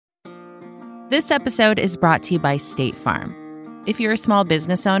This episode is brought to you by State Farm. If you're a small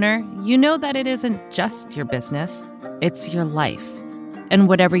business owner, you know that it isn't just your business, it's your life. And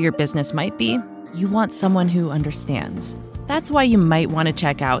whatever your business might be, you want someone who understands. That's why you might want to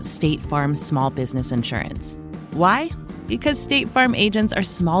check out State Farm Small Business Insurance. Why? Because State Farm agents are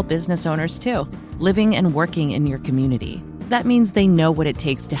small business owners too, living and working in your community. That means they know what it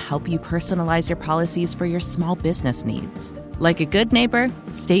takes to help you personalize your policies for your small business needs. Like a good neighbor,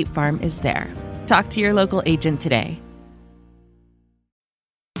 State Farm is there. Talk to your local agent today.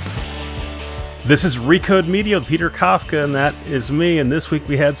 This is Recode Media with Peter Kafka, and that is me. And this week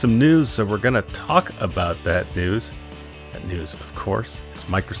we had some news, so we're going to talk about that news. That news, of course, is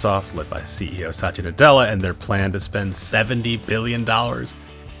Microsoft, led by CEO Satya Nadella, and their plan to spend $70 billion,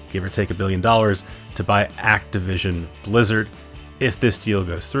 give or take $1 billion, to buy Activision Blizzard. If this deal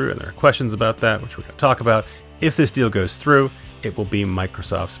goes through, and there are questions about that, which we're going to talk about, if this deal goes through, it will be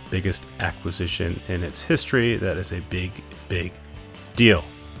Microsoft's biggest acquisition in its history. That is a big, big deal.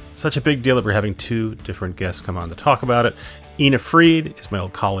 Such a big deal that we're having two different guests come on to talk about it. Ina Fried is my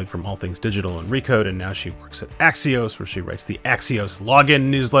old colleague from All Things Digital and Recode, and now she works at Axios, where she writes the Axios Login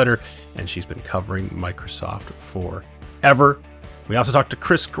newsletter, and she's been covering Microsoft forever. We also talked to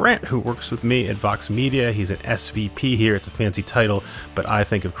Chris Grant, who works with me at Vox Media. He's an SVP here. It's a fancy title, but I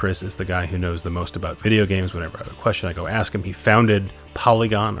think of Chris as the guy who knows the most about video games. Whenever I have a question, I go ask him. He founded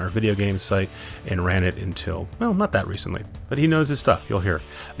Polygon, our video game site, and ran it until, well, not that recently, but he knows his stuff. You'll hear.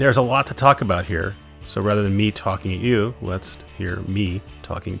 There's a lot to talk about here, so rather than me talking at you, let's hear me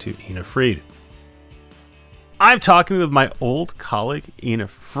talking to Ina Fried. I'm talking with my old colleague, Ina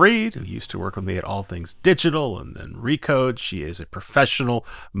Fried, who used to work with me at All Things Digital and then Recode. She is a professional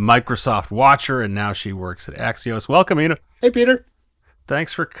Microsoft watcher, and now she works at Axios. Welcome, Ina. Hey, Peter.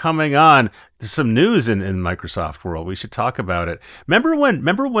 Thanks for coming on. There's some news in Microsoft world. We should talk about it. Remember when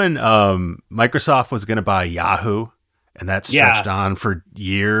Microsoft was going to buy Yahoo? And that stretched on for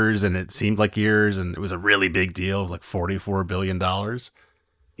years, and it seemed like years, and it was a really big deal. It was like $44 billion.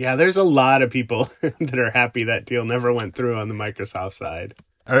 Yeah, there's a lot of people that are happy that deal never went through on the Microsoft side.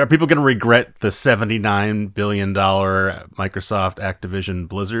 Are people going to regret the $79 billion Microsoft Activision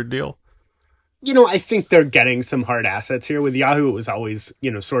Blizzard deal? You know, I think they're getting some hard assets here. With Yahoo, it was always,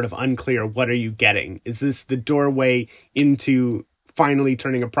 sort of unclear. What are you getting? Is this the doorway into finally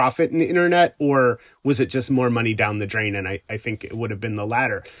turning a profit in the internet, or was it just more money down the drain? And I think it would have been the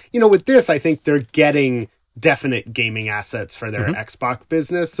latter. With this, I think they're getting definite gaming assets for their Xbox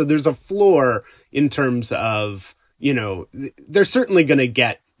business. So there's a floor in terms of, they're certainly going to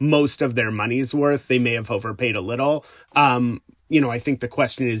get most of their money's worth. They may have overpaid a little. I think the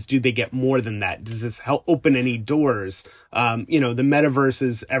question is, do they get more than that? Does this help open any doors? The metaverse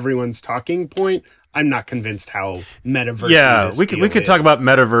is everyone's talking point. I'm not convinced how metaverse. Yeah, we could talk about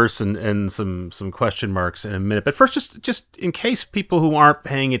metaverse and some question marks in a minute. But first, just in case people who aren't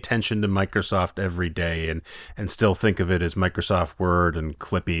paying attention to Microsoft every day and still think of it as Microsoft Word and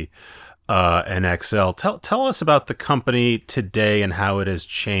Clippy and Excel, tell us about the company today and how it has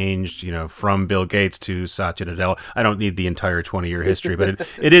changed. From Bill Gates to Satya Nadella. I don't need the entire 20-year history, but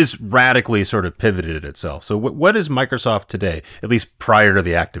it is radically sort of pivoted itself. So what is Microsoft today, at least prior to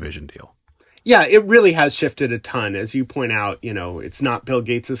the Activision deal? Yeah, it really has shifted a ton. As you point out, it's not Bill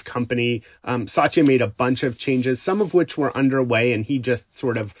Gates's company. Satya made a bunch of changes, some of which were underway, and he just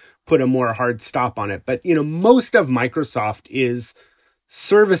sort of put a more hard stop on it. But, most of Microsoft is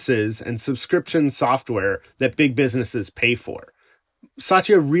services and subscription software that big businesses pay for.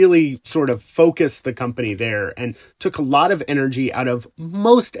 Satya really sort of focused the company there and took a lot of energy out of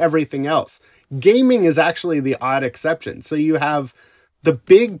most everything else. Gaming is actually the odd exception. So you have the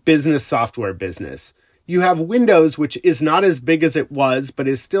big business software business. You have Windows, which is not as big as it was, but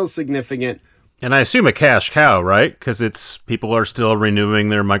is still significant. And I assume a cash cow, right? Because people are still renewing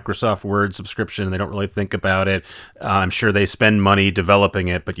their Microsoft Word subscription. They don't really think about it. I'm sure they spend money developing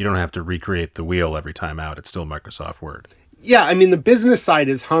it, but you don't have to recreate the wheel every time out. It's still Microsoft Word. Yeah, I mean, the business side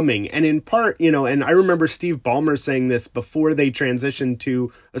is humming. And in part, and I remember Steve Ballmer saying this before they transitioned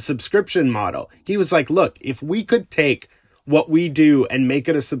to a subscription model. He was like, look, if we could take what we do and make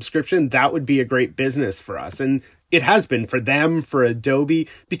it a subscription, that would be a great business for us. And it has been for them, for Adobe,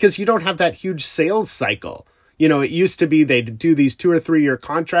 because you don't have that huge sales cycle. It used to be they'd do these 2 or 3 year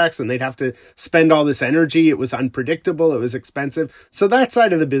contracts and they'd have to spend all this energy. It was unpredictable. It was expensive. So that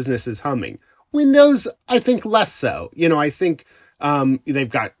side of the business is humming. Windows, I think less so. I think They've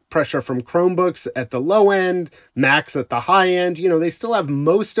got pressure from Chromebooks at the low end, Macs at the high end. They still have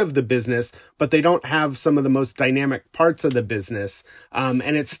most of the business, but they don't have some of the most dynamic parts of the business.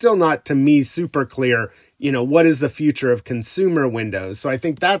 And it's still not, to me, super clear, what is the future of consumer Windows? So I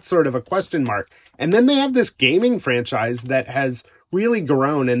think that's sort of a question mark. And then they have this gaming franchise that has really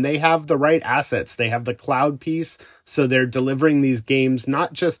grown, and they have the right assets. They have the cloud piece, so they're delivering these games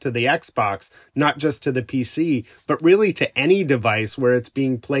not just to the Xbox, not just to the PC, but really to any device where it's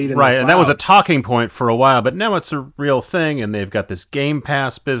being played in the cloud. And that was a talking point for a while, but now it's a real thing, and they've got this Game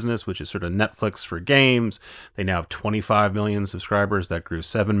Pass business, which is sort of Netflix for games. They now have 25 million subscribers. That grew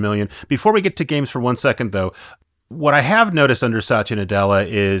 7 million. Before we get to games for 1 second, though, what I have noticed under Satya Nadella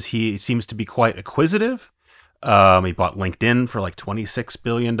is he seems to be quite acquisitive. He bought LinkedIn for like $26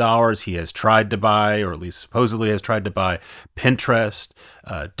 billion. He has tried to buy, or at least supposedly has tried to buy, Pinterest,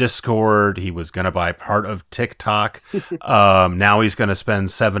 Discord. He was going to buy part of TikTok. Now he's going to spend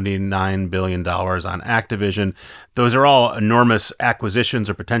 $79 billion on Activision. Those are all enormous acquisitions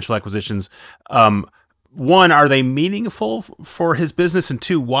or potential acquisitions. One, are they meaningful for his business? And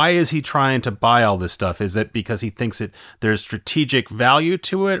two, why is he trying to buy all this stuff? Is it because he thinks that there's strategic value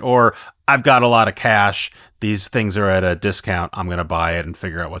to it? Or I've got a lot of cash, these things are at a discount, I'm going to buy it and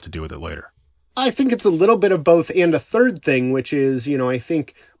figure out what to do with it later? I think it's a little bit of both. And a third thing, which is, I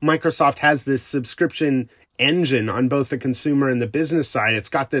think Microsoft has this subscription engine on both the consumer and the business side. It's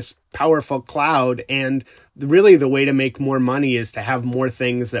got this powerful cloud, and really the way to make more money is to have more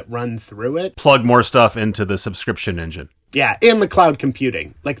things that run through it. Plug more stuff into the subscription engine. Yeah, and the cloud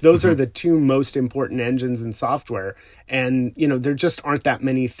computing. Like those are the two most important engines in software. And, there just aren't that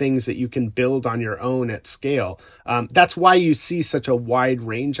many things that you can build on your own at scale. That's why you see such a wide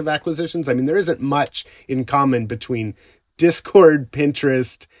range of acquisitions. I mean, there isn't much in common between Discord,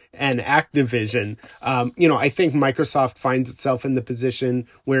 Pinterest, and Activision. I think Microsoft finds itself in the position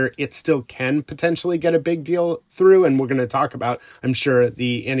where it still can potentially get a big deal through. And we're going to talk about, I'm sure,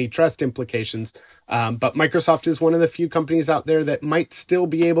 the antitrust implications. But Microsoft is one of the few companies out there that might still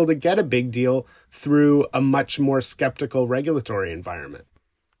be able to get a big deal through a much more skeptical regulatory environment.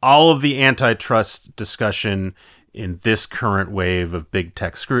 All of the antitrust discussion in this current wave of big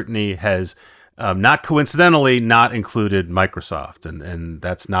tech scrutiny has not coincidentally not included Microsoft. And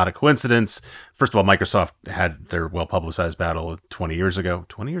that's not a coincidence. First of all, Microsoft had their well-publicized battle 20 years ago.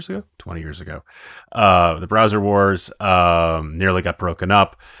 The browser wars nearly got broken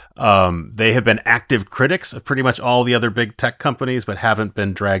up. They have been active critics of pretty much all the other big tech companies, but haven't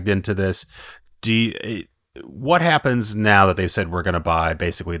been dragged into this. What happens now that they've said we're going to buy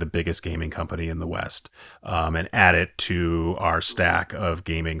basically the biggest gaming company in the West and add it to our stack of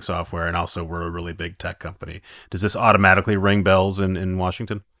gaming software, and also we're a really big tech company? Does this automatically ring bells in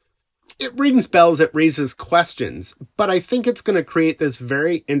Washington? It rings bells. It raises questions. But I think it's going to create this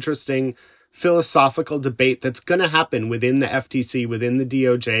very interesting philosophical debate that's going to happen within the FTC, within the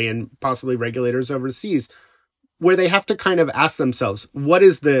DOJ, and possibly regulators overseas, where they have to kind of ask themselves, what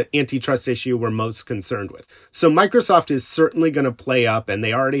is the antitrust issue we're most concerned with? So Microsoft is certainly going to play up, and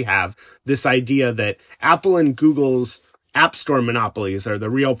they already have, this idea that Apple and Google's App Store monopolies are the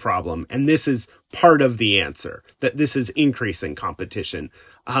real problem, and this is part of the answer, that this is increasing competition.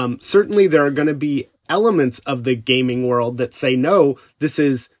 Certainly there are going to be elements of the gaming world that say, no, this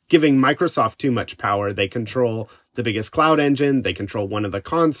is giving Microsoft too much power. They control the biggest cloud engine, they control one of the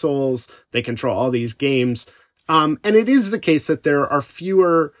consoles, they control all these games. And it is the case that there are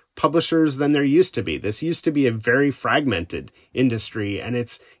fewer publishers than there used to be. This used to be a very fragmented industry, and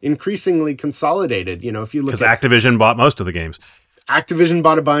it's increasingly consolidated. If you look because Activision bought most of the games. Activision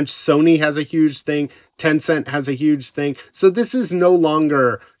bought a bunch. Sony has a huge thing. Tencent has a huge thing. So this is no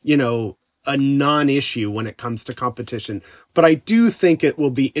longer, a non-issue when it comes to competition. But I do think it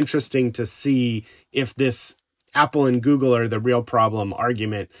will be interesting to see if this Apple and Google are the real problem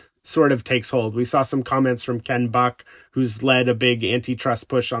argument sort of takes hold. We saw some comments from Ken Buck, who's led a big antitrust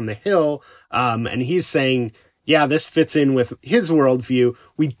push on the Hill. And he's saying, yeah, this fits in with his worldview.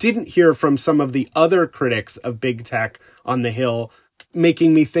 We didn't hear from some of the other critics of big tech on the Hill,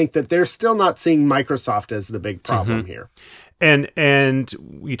 making me think that they're still not seeing Microsoft as the big problem here. And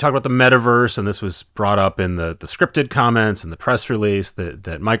we talk about the metaverse, and this was brought up in the scripted comments and the press release that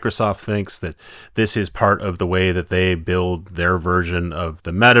Microsoft thinks that this is part of the way that they build their version of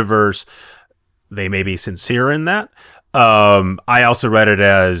the metaverse. They may be sincere in that. I also read it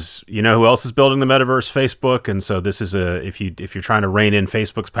as, who else is building the metaverse? Facebook. And so this is if you're trying to rein in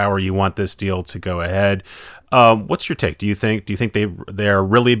Facebook's power, you want this deal to go ahead. What's your take? Do you think they're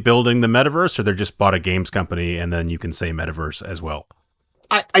really building the metaverse, or they're just bought a games company and then you can say metaverse as well?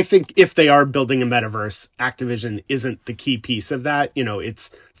 I think if they are building a metaverse, Activision isn't the key piece of that. It's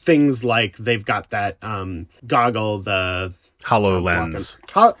things like they've got that goggle, the HoloLens.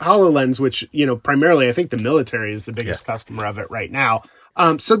 HoloLens, which, primarily I think the military is the biggest customer of it right now.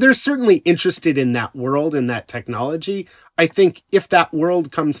 So they're certainly interested in that world and that technology. I think if that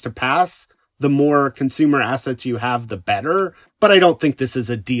world comes to pass, the more consumer assets you have, the better. But I don't think this is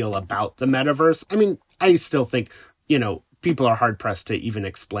a deal about the metaverse. I mean, I still think, people are hard pressed to even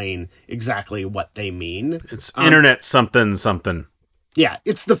explain exactly what they mean. It's internet something. Yeah,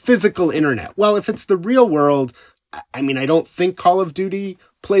 it's the physical internet. Well, if it's the real world, I mean, I don't think Call of Duty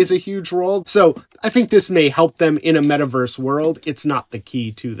plays a huge role. So I think this may help them in a metaverse world. It's not the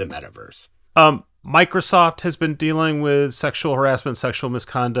key to the metaverse. Microsoft has been dealing with sexual harassment, sexual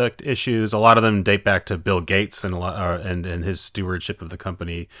misconduct issues. A lot of them date back to Bill Gates and his stewardship of the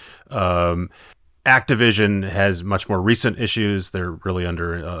company. Activision has much more recent issues. They're really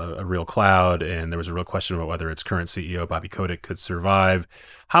under a real cloud, and there was a real question about whether its current CEO, Bobby Kotick, could survive.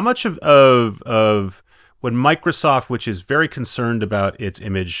 How much of when Microsoft, which is very concerned about its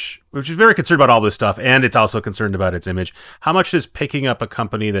image, which is very concerned about all this stuff, and it's also concerned about its image, how much is picking up a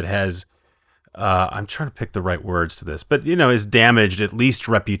company that has, I'm trying to pick the right words to this, but, is damaged at least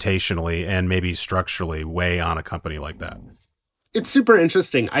reputationally and maybe structurally weigh on a company like that? It's super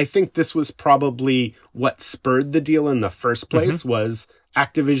interesting. I think this was probably what spurred the deal in the first place, was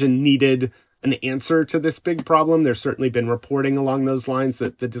Activision needed an answer to this big problem. There's certainly been reporting along those lines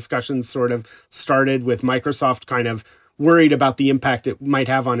that the discussions sort of started with Microsoft kind of worried about the impact it might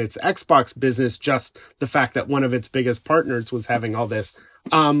have on its Xbox business, just the fact that one of its biggest partners was having all this.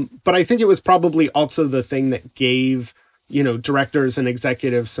 But I think it was probably also the thing that gave, directors and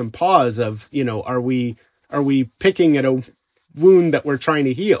executives some pause of, are we picking at a wound that we're trying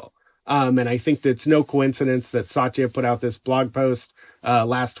to heal? And I think it's no coincidence that Satya put out this blog post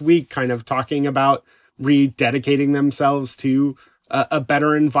last week kind of talking about rededicating themselves to a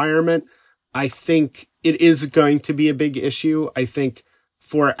better environment. I think it is going to be a big issue. I think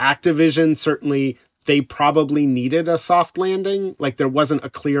for Activision, certainly they probably needed a soft landing. Like there wasn't a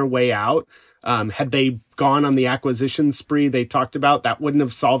clear way out. Had they gone on the acquisition spree they talked about, that wouldn't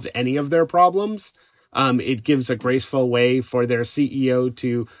have solved any of their problems. It gives a graceful way for their CEO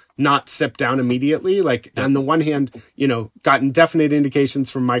to not step down immediately. Like on the one hand, gotten definite indications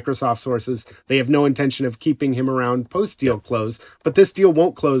from Microsoft sources. They have no intention of keeping him around post-deal close, but this deal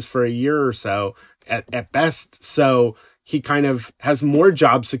won't close for a year or so at best. So he kind of has more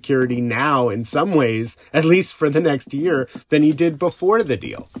job security now in some ways, at least for the next year, than he did before the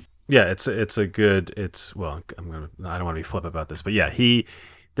deal. Yeah, I don't want to be flip about this, but yeah,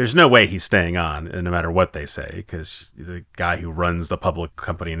 there's no way he's staying on, no matter what they say, because the guy who runs the public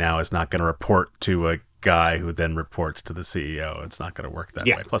company now is not going to report to a guy who then reports to the CEO. It's not going to work that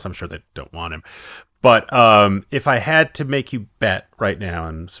way. Plus, I'm sure they don't want him. But if I had to make you bet right now,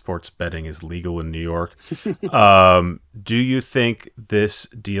 and sports betting is legal in New York, do you think this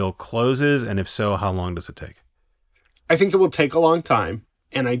deal closes? And if so, how long does it take? I think it will take a long time.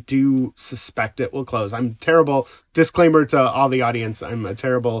 And I do suspect it will close. I'm terrible. Disclaimer to all the audience. I'm a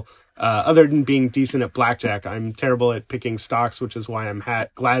terrible, other than being decent at blackjack, I'm terrible at picking stocks, which is why I'm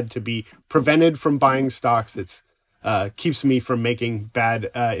glad to be prevented from buying stocks. It's keeps me from making bad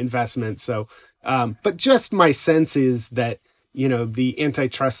investments. So, but just my sense is that, the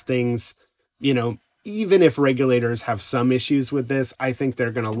antitrust things, even if regulators have some issues with this, I think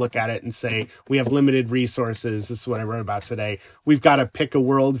they're going to look at it and say, we have limited resources. This is what I wrote about today. We've got to pick a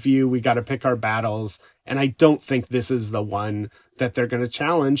worldview. We got to pick our battles. And I don't think this is the one that they're going to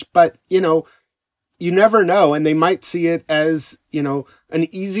challenge. But, you never know. And they might see it as, an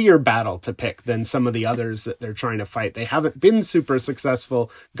easier battle to pick than some of the others that they're trying to fight. They haven't been super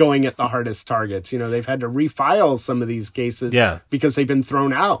successful going at the hardest targets. They've had to refile some of these cases because they've been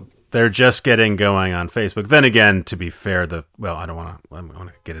thrown out. They're just getting going on Facebook. Then again, to be fair, I don't want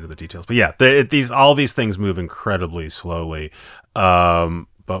to get into the details, but yeah, all these things move incredibly slowly.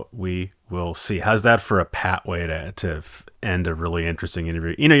 But we will see. How's that for a pat way to end a really interesting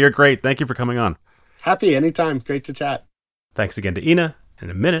interview? Ina, you're great. Thank you for coming on. Happy anytime. Great to chat. Thanks again to Ina. In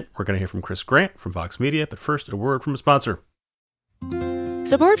a minute, we're going to hear from Chris Grant from Vox Media, but first, a word from a sponsor.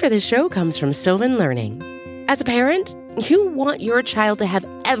 Support for this show comes from Sylvan Learning. As a parent, you want your child to have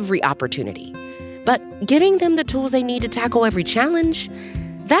every opportunity, but giving them the tools they need to tackle every challenge,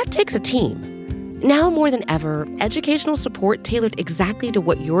 that takes a team. Now more than ever, educational support tailored exactly to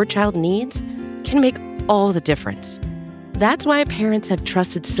what your child needs can make all the difference. That's why parents have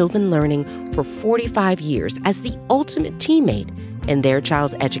trusted Sylvan Learning for 45 years as the ultimate teammate in their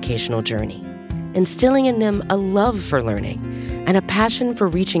child's educational journey. instilling in them a love for learning and a passion for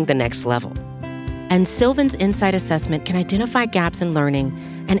reaching the next level. And Sylvan's Insight Assessment can identify gaps in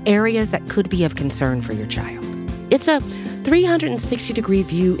learning and areas that could be of concern for your child. It's a 360-degree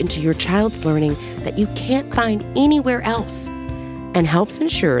view into your child's learning that you can't find anywhere else, and helps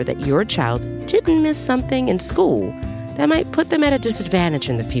ensure that your child didn't miss something in school that might put them at a disadvantage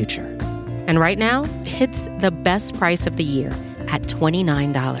in the future. And right now, it's the best price of the year at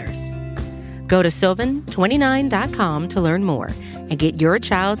 $29. Go to sylvan29.com to learn more and get your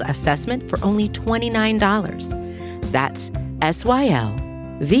child's assessment for only $29. That's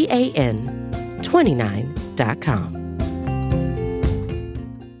SYLVAN29.com.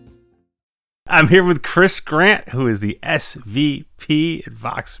 I'm here with Chris Grant, who is the SVP at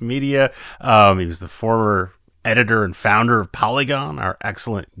Vox Media. He was the former editor and founder of Polygon, our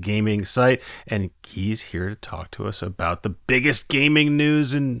excellent gaming site, and he's here to talk to us about the biggest gaming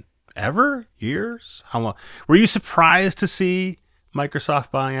news in ever? Years? How long? Were you surprised to see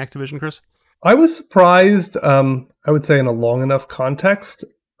Microsoft buying Activision, Chris? I was surprised, I would say in a long enough context,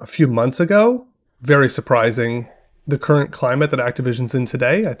 a few months ago. Very surprising. The current climate that Activision's in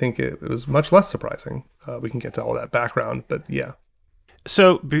today, I think it was much less surprising. We can get to all that background, but yeah.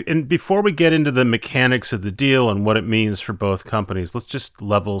 So, and before we get into the mechanics of the deal and what it means for both companies, let's just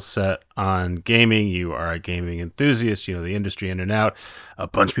level set on gaming. You are a gaming enthusiast, you know the industry in and out. A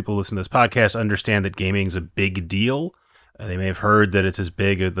bunch of people listen to this podcast understand that gaming is a big deal. They may have heard that it's as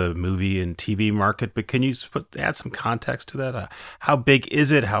big as the movie and TV market, but can you add some context to that? How big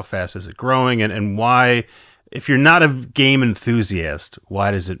is it? How fast is it growing? And why, if you're not a game enthusiast, why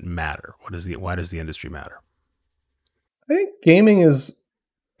does it matter? Why does the industry matter? I think gaming is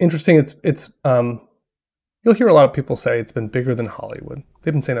interesting. It's you'll hear a lot of people say it's been bigger than Hollywood.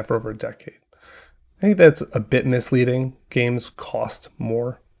 They've been saying that for over a decade. I think that's a bit misleading. Games cost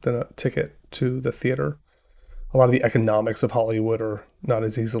more than a ticket to the theater. A lot of the economics of Hollywood are not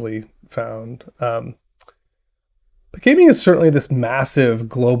as easily found. But gaming is certainly this massive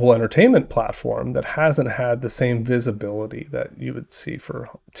global entertainment platform that hasn't had the same visibility that you would see for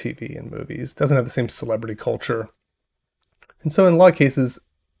TV and movies. It doesn't have the same celebrity culture. And so in a lot of cases,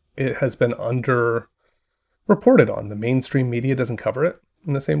 it has been underreported on. The mainstream media doesn't cover it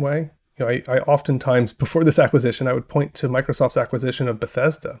in the same way. You know, I oftentimes, before this acquisition, I would point to Microsoft's acquisition of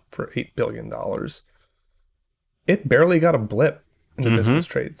Bethesda for $8 billion. It barely got a blip in the business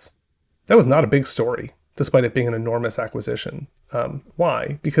trades. That was not a big story, despite it being an enormous acquisition.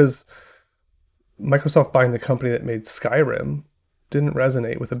 Why? Because Microsoft buying the company that made Skyrim didn't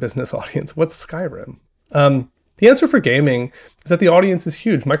resonate with a business audience. What's Skyrim? The answer for gaming is that the audience is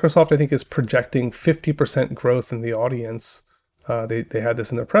huge. Microsoft, I think, is projecting 50% growth in the audience. They had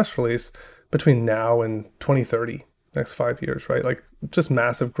this in their press release between now and 2030, next 5 years, right? Like just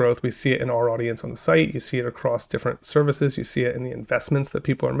massive growth. We see it in our audience on the site. You see it across different services. You see it in the investments that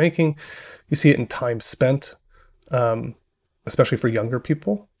people are making. You see it in time spent, especially for younger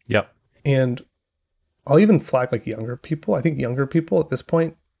people. Yep. And I'll even flag like younger people. I think younger people at this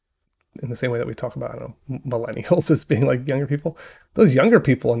point, in the same way that we talk about, I don't know, millennials as being like younger people, those younger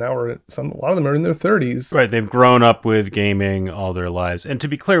people now a lot of them are in their 30s. Right. They've grown up with gaming all their lives. And to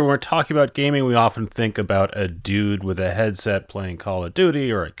be clear, when we're talking about gaming, we often think about a dude with a headset playing Call of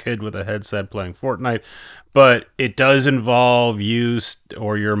Duty or a kid with a headset playing Fortnite. But it does involve you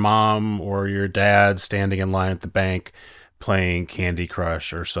or your mom or your dad standing in line at the bank playing Candy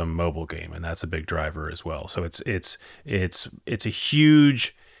Crush or some mobile game. And that's a big driver as well. So it's a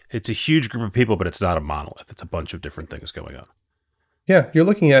huge group of people, but it's not a monolith. It's a bunch of different things going on. Yeah, you're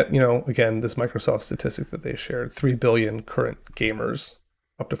looking at, again, this Microsoft statistic that they shared, 3 billion current gamers,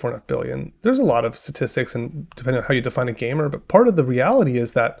 up to 4.5 billion. There's a lot of statistics, and depending on how you define a gamer, but part of the reality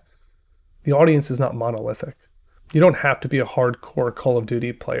is that the audience is not monolithic. You don't have to be a hardcore Call of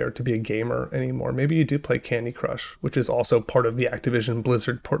Duty player to be a gamer anymore. Maybe you do play Candy Crush, which is also part of the Activision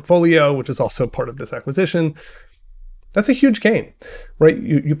Blizzard portfolio, which is also part of this acquisition. That's a huge game, right?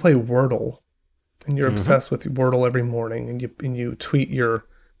 You play Wordle, and you're obsessed with Wordle every morning, and you tweet your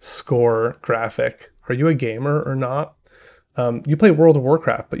score graphic. Are you a gamer or not? You play World of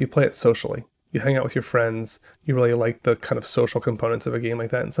Warcraft, but you play it socially. You hang out with your friends. You really like the kind of social components of a game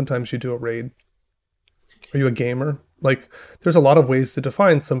like that, and sometimes you do a raid. Are you a gamer? Like, there's a lot of ways to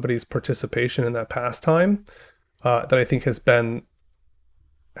define somebody's participation in that pastime that I think has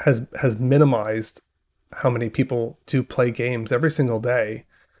minimized how many people do play games every single day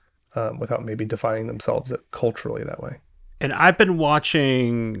without maybe defining themselves culturally that way. And I've been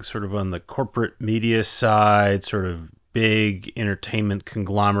watching sort of on the corporate media side, sort of big entertainment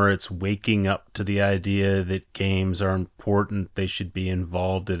conglomerates waking up to the idea that games are important. They should be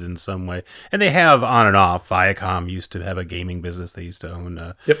involved in some way. And they have on and off. Viacom used to have a gaming business. They used to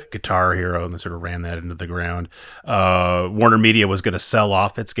own Guitar Hero, and they sort of ran that into the ground. Warner Media was going to sell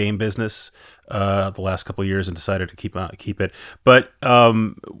off its game business the last couple of years and decided to keep it. But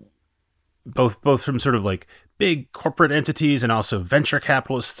both from sort of like big corporate entities and also venture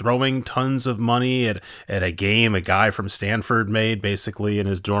capitalists throwing tons of money at a game a guy from Stanford made basically in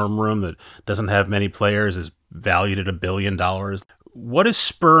his dorm room that doesn't have many players, is valued at $1 billion. What is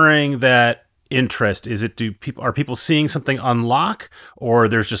spurring that interest? Is it are people seeing something unlock, or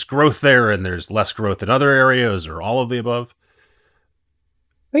there's just growth there and there's less growth in other areas, or all of the above?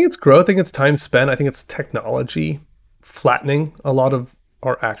 I think it's growth. I think it's time spent. I think it's technology flattening a lot of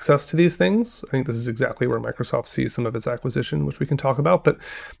our access to these things. I think this is exactly where Microsoft sees some of its acquisition, which we can talk about. But I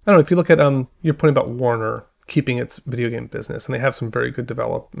don't know, if you look at your point about Warner keeping its video game business, and they have some very good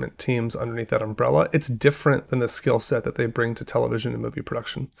development teams underneath that umbrella, it's different than the skill set that they bring to television and movie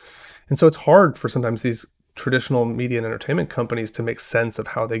production. And so it's hard for sometimes these traditional media and entertainment companies to make sense of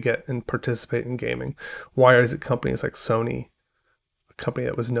how they get and participate in gaming. Why is it companies like Sony, a company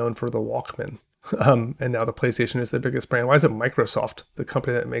that was known for the Walkman, and now the PlayStation is their biggest brand? Why is it Microsoft, the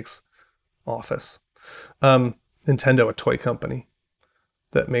company that makes Office? Nintendo, a toy company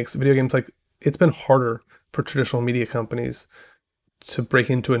that makes video games? Like, it's been harder for traditional media companies to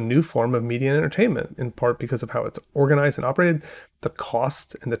break into a new form of media and entertainment, in part because of how it's organized and operated, the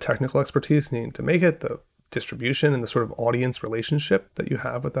cost and the technical expertise needed to make it, the distribution and the sort of audience relationship that you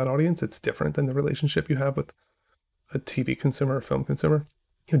have with that audience. It's different than the relationship you have with a TV consumer or film consumer.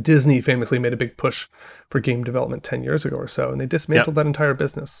 Disney famously made a big push for game development 10 years ago or so, and they dismantled that entire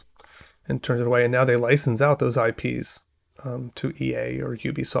business and turned it away. And now they license out those IPs to EA or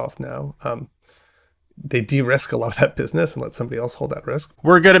Ubisoft now. They de-risk a lot of that business and let somebody else hold that risk.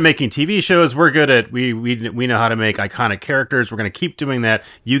 We're good at making TV shows. We're good at, we know how to make iconic characters. We're going to keep doing that.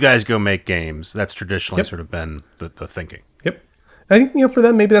 You guys go make games. That's traditionally sort of been the thinking. Yep. And I think, for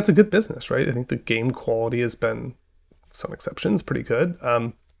them, maybe that's a good business, right? I think the game quality has been, some exceptions, pretty good.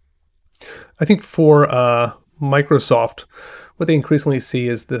 I think for Microsoft, what they increasingly see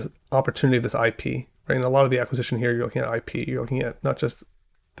is this opportunity of this IP, right? And a lot of the acquisition here, you're looking at IP. You're looking at not just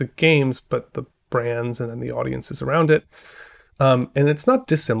the games, but the brands and then the audiences around it. And it's not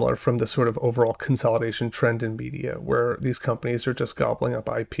dissimilar from the sort of overall consolidation trend in media, where these companies are just gobbling up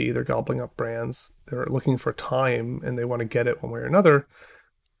IP, they're gobbling up brands, they're looking for time, and they want to get it one way or another.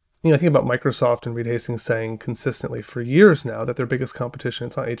 I think about Microsoft and Reed Hastings saying consistently for years now that their biggest competition,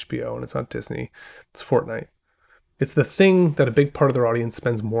 it's not HBO and it's not Disney, it's Fortnite. It's the thing that a big part of their audience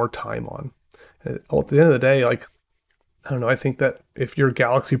spends more time on. And at the end of the day, I don't know, I think that if you're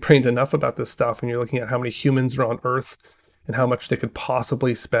galaxy-brained enough about this stuff and you're looking at how many humans are on Earth and how much they could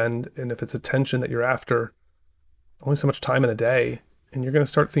possibly spend, and if it's attention that you're after, only so much time in a day, and you're going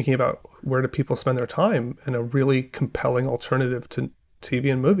to start thinking about where do people spend their time, and a really compelling alternative to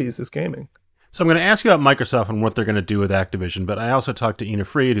TV and movies is gaming. So I'm going to ask you about Microsoft and what they're going to do with Activision, but I also talked to Ina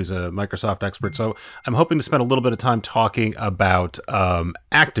Fried, who's a Microsoft expert. So I'm hoping to spend a little bit of time talking about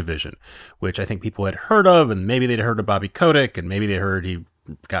Activision, which I think people had heard of, and maybe they'd heard of Bobby Kotick, and maybe they heard he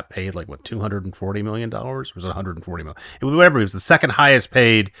got paid $240 million? Or was it $140 million? Whatever. He was the second highest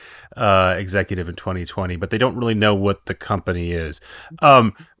paid executive in 2020, but they don't really know what the company is.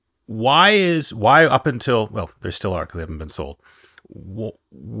 Why up until, well, there still are because they haven't been sold.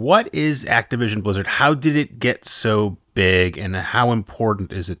 What is Activision Blizzard? How did it get so big, and how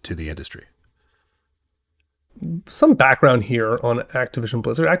important is it to the industry? Some background here on Activision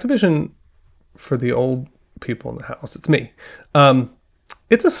Blizzard. Activision, for the old people in the house, it's me.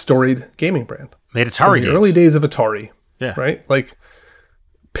 It's a storied gaming brand. Made Atari games. The early days of Atari, yeah, right? Like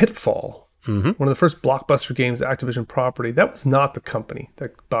Pitfall, one of the first blockbuster games, Activision property. That was not the company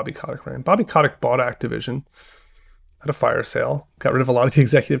that Bobby Kotick ran. Bobby Kotick bought Activision at a fire sale, got rid of a lot of the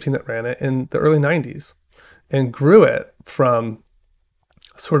executive team that ran it in the early 90s, and grew it from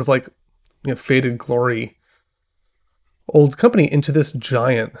sort of faded glory old company into this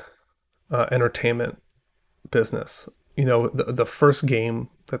giant entertainment business. The first game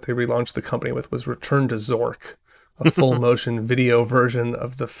that they relaunched the company with was Return to Zork, a full motion video version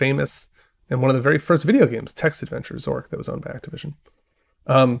of the famous and one of the very first video games, Text Adventure Zork, that was owned by Activision.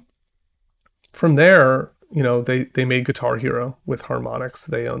 From there, they made Guitar Hero with Harmonix.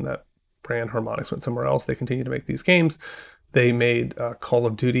 They own that brand. Harmonix went somewhere else. They continue to make these games. They made Call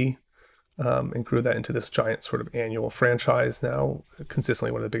of Duty and grew that into this giant sort of annual franchise now,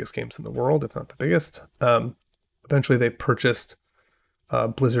 consistently one of the biggest games in the world, if not the biggest. Eventually, they purchased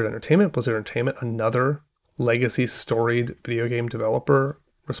Blizzard Entertainment. Blizzard Entertainment, another legacy storied video game developer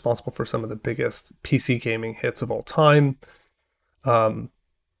responsible for some of the biggest PC gaming hits of all time. And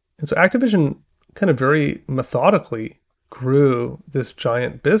so Activision kind of very methodically grew this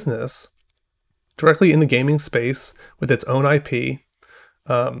giant business directly in the gaming space with its own IP.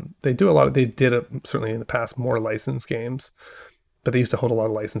 They did certainly in the past more licensed games, but they used to hold a lot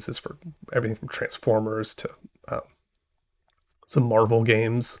of licenses for everything from Transformers to some Marvel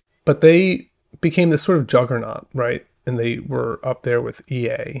games. But they became this sort of juggernaut, right? And they were up there with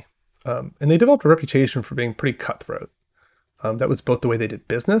EA. And they developed a reputation for being pretty cutthroat. That was both the way they did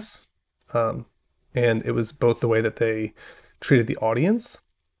business, and it was both the way that they treated the audience.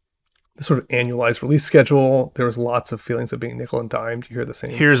 The sort of annualized release schedule, there was lots of feelings of being nickel and dimed. You hear the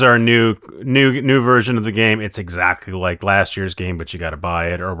same. Here's our new version of the game. It's exactly like last year's game, but you got to buy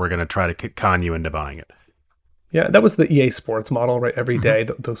it, or we're going to try to con you into buying it. Yeah, that was the EA Sports model, right? Every day,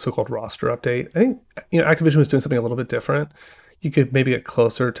 the so-called roster update. I think Activision was doing something a little bit different. You could maybe get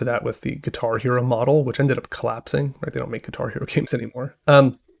closer to that with the Guitar Hero model, which ended up collapsing. Right, they don't make Guitar Hero games anymore.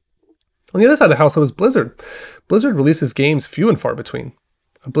 On the other side of the house, it was Blizzard. Blizzard releases games few and far between.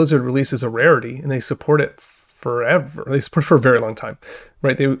 Blizzard releases a rarity, and they support it forever. They support it for a very long time,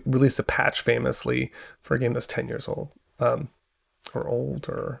 right? They released a patch famously for a game that's 10 years old or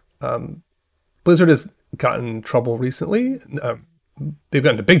older. Blizzard has gotten in trouble recently. They've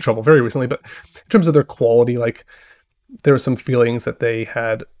gotten into big trouble very recently, but in terms of their quality, like there were some feelings that they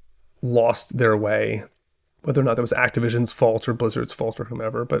had lost their way, whether or not that was Activision's fault or Blizzard's fault or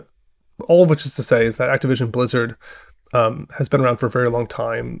whomever. But all of which is to say is that Activision Blizzard has been around for a very long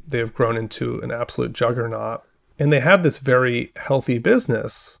time. They have grown into an absolute juggernaut, and they have this very healthy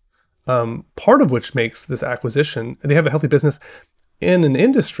business, part of which makes this acquisition. They have a healthy business in an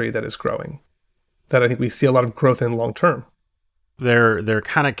industry that is growing, that I think we see a lot of growth in long term. They're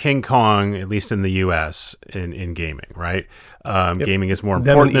kind of King Kong, at least in the U.S. in gaming, right? Yep. Gaming is more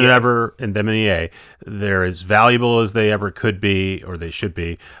important than ever, and them and EA. They're as valuable as they ever could be, or they should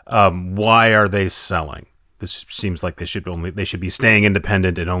be. Why are they selling? This seems like they should be staying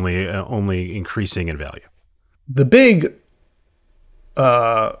independent and only increasing in value. The big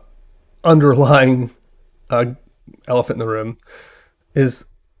underlying elephant in the room is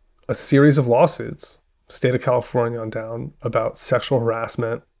a series of lawsuits, state of California on down, about sexual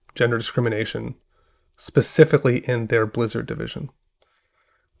harassment, gender discrimination, specifically in their Blizzard division.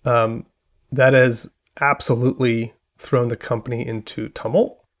 That has absolutely thrown the company into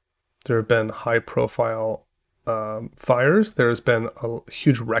tumult. There have been high-profile fires. There has been a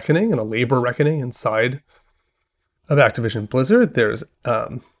huge reckoning and a labor reckoning inside of Activision Blizzard. There's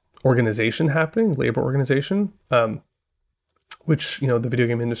organization happening, labor organization, which, the video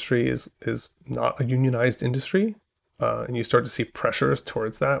game industry is not a unionized industry. And you start to see pressures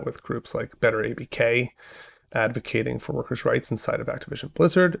towards that with groups like Better ABK advocating for workers' rights inside of Activision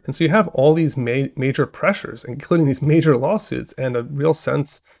Blizzard. And so you have all these major pressures, including these major lawsuits, and a real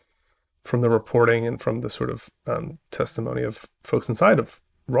sense from the reporting and from the sort of testimony of folks inside of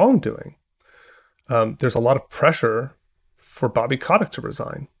wrongdoing. There's a lot of pressure for Bobby Kotick to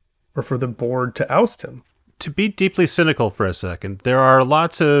resign or for the board to oust him. To be deeply cynical for a second, there are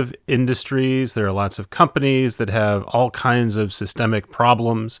lots of industries, there are lots of companies that have all kinds of systemic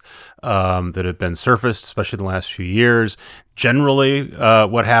problems that have been surfaced, especially in the last few years. Generally,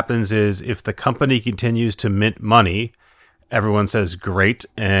 what happens is if the company continues to mint money, everyone says great,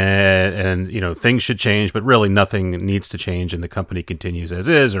 and things should change, but really nothing needs to change, and the company continues as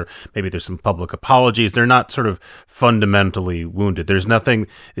is, or maybe there's some public apologies. They're not sort of fundamentally wounded. There's nothing.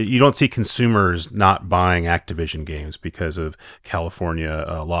 You don't see consumers not buying Activision games because of California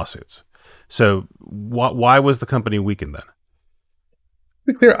lawsuits. So why was the company weakened then? To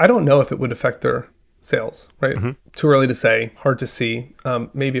be clear, I don't know if it would affect their sales, right? Mm-hmm. Too early to say, hard to see.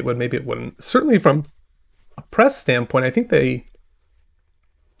 Maybe it would, maybe it wouldn't. Certainly from a press standpoint, I think there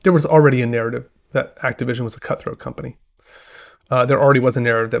was already a narrative that Activision was a cutthroat company. There already was a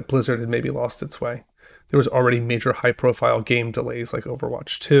narrative that Blizzard had maybe lost its way. There was already major high-profile game delays like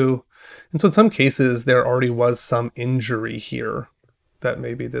Overwatch 2. And so in some cases, there already was some injury here that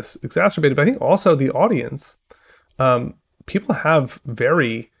maybe this exacerbated. But I think also the audience, people have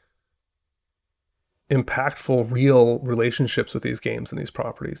very impactful, real relationships with these games and these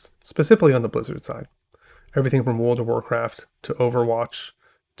properties, specifically on the Blizzard side. Everything from World of Warcraft to Overwatch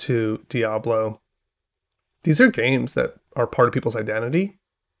to Diablo. These are games that are part of people's identity.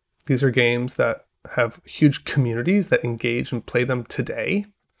 These are games that have huge communities that engage and play them today.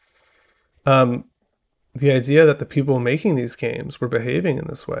 The idea that the people making these games were behaving in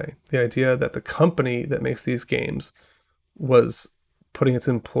this way, the idea that the company that makes these games was putting its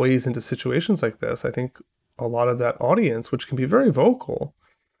employees into situations like this, I think a lot of that audience, which can be very vocal,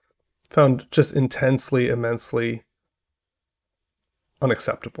 found just intensely, immensely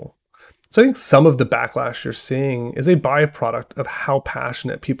unacceptable. So I think some of the backlash you're seeing is a byproduct of how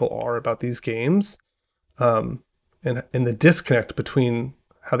passionate people are about these games, and the disconnect between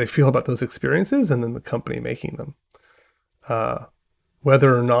how they feel about those experiences and then the company making them.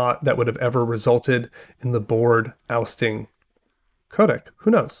 Whether or not that would have ever resulted in the board ousting Kotick,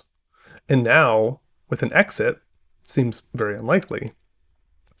 who knows? And now, with an exit, seems very unlikely.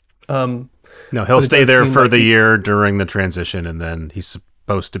 No, he'll stay there for the year during the transition, and then he's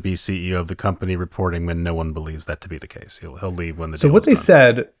supposed to be CEO of the company, reporting when no one believes that to be the case. He'll leave when the deal is done. So what they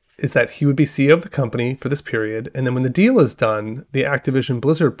said is that he would be CEO of the company for this period, and then when the deal is done, the Activision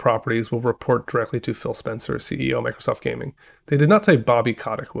Blizzard properties will report directly to Phil Spencer, CEO of Microsoft Gaming. They did not say Bobby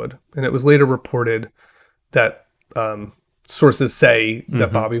Kotick would, and it was later reported that sources say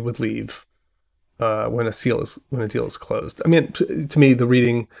that Bobby would leave when a deal is closed. I mean, to me, the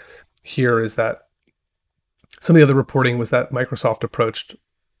reading here is that some of the other reporting was that Microsoft approached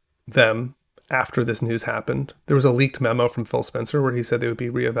them after this news happened. There was a leaked memo from Phil Spencer where he said they would be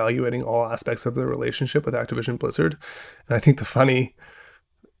reevaluating all aspects of their relationship with Activision Blizzard. And I think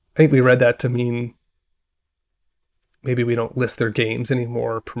we read that to mean maybe we don't list their games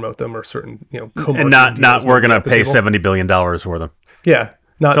anymore, promote them, or certain, and not we're going to pay $70 billion for them. Yeah.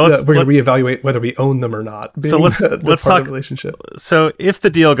 We're going to reevaluate whether we own them or not. So let's talk relationship. So if the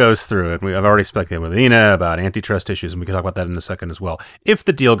deal goes through, and I've already speculated with Ina about antitrust issues, and we can talk about that in a second as well. If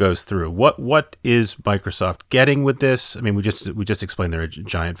the deal goes through, what is Microsoft getting with this? I mean, we just explained they're a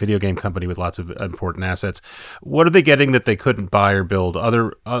giant video game company with lots of important assets. What are they getting that they couldn't buy or build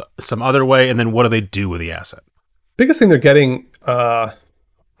some other way? And then what do they do with the asset? Biggest thing they're getting are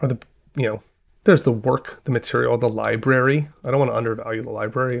there's the work, the material, the library. I don't want to undervalue the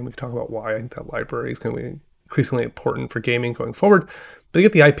library, and we can talk about why I think that library is going to be increasingly important for gaming going forward. But they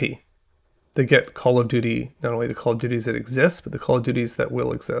get the IP. They get Call of Duty, not only the Call of Duties that exist, but the Call of Duties that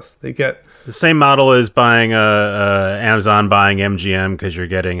will exist. They get the same model as buying Amazon buying MGM, because you're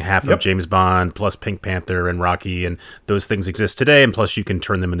getting half of James Bond plus Pink Panther and Rocky, and those things exist today, and plus you can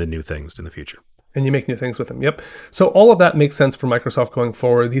turn them into new things in the future. And you make new things with them. Yep. So all of that makes sense for Microsoft going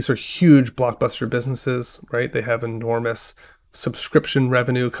forward. These are huge blockbuster businesses, right? They have enormous subscription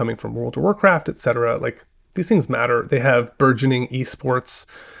revenue coming from World of Warcraft, etc. Like, these things matter. They have burgeoning esports.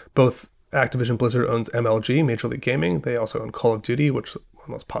 Both Activision Blizzard owns MLG, Major League Gaming. They also own Call of Duty, which is one of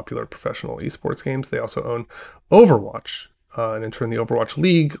the most popular professional esports games. They also own Overwatch, and in turn the Overwatch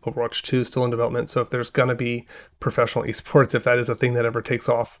League. Overwatch 2 is still in development. So if there's going to be professional esports, if that is a thing that ever takes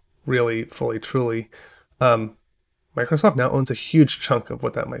off really, fully, truly, Microsoft now owns a huge chunk of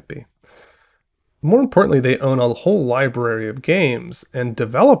what that might be. More importantly, they own a whole library of games and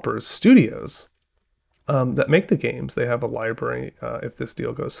developers, studios, that make the games. They have a library, if this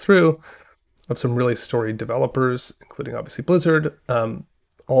deal goes through, of some really storied developers, including obviously Blizzard,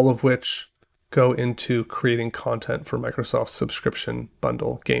 all of which go into creating content for Microsoft's subscription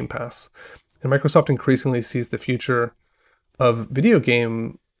bundle, Game Pass. And Microsoft increasingly sees the future of video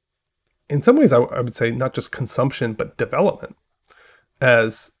game, in some ways, I would say not just consumption, but development,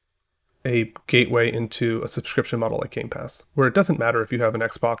 as a gateway into a subscription model like Game Pass, where it doesn't matter if you have an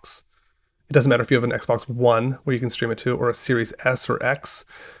Xbox. It doesn't matter if you have an Xbox One, where you can stream it to, or a Series S or X,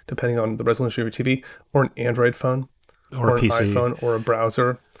 depending on the resolution of your TV, or an Android phone, or a an PC, iPhone, or a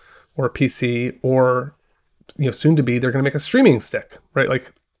browser, or a PC, or soon to be, they're going to make a streaming stick, right?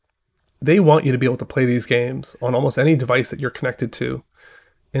 Like, they want you to be able to play these games on almost any device that you're connected to.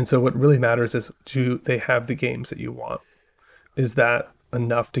 And so what really matters is, do they have the games that you want? Is that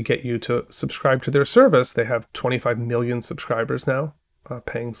enough to get you to subscribe to their service? They have 25 million subscribers now,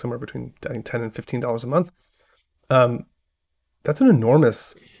 paying somewhere between, I think, $10 and $15 a month. That's an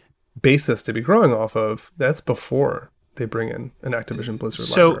enormous basis to be growing off of. That's before they bring in an Activision Blizzard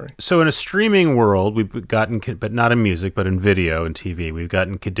library. So in a streaming world, we've gotten, but not in music, but in video and TV, we've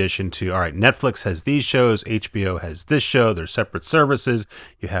gotten conditioned to, all right, Netflix has these shows, HBO has this show, they're separate services.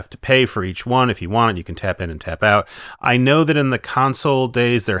 You have to pay for each one. If you want it, you can tap in and tap out. I know that in the console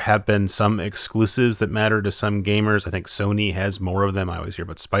days, there have been some exclusives that matter to some gamers. I think Sony has more of them. I always hear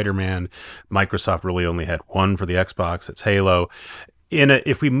about Spider-Man. Microsoft really only had one for the Xbox. It's Halo.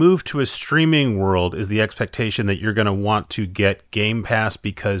 If we move to a streaming world, is the expectation that you're going to want to get Game Pass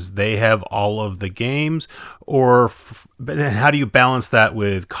because they have all of the games? But how do you balance that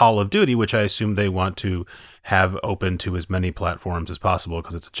with Call of Duty, which I assume they want to have open to as many platforms as possible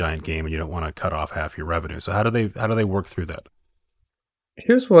because it's a giant game and you don't want to cut off half your revenue? So how do they work through that?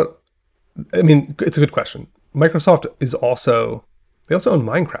 Here's what, I mean, it's a good question. Microsoft they also own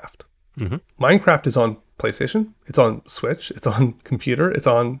Minecraft. Minecraft is on PlayStation, it's on Switch, it's on computer, it's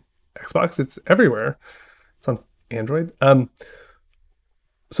on Xbox, it's everywhere. It's on Android.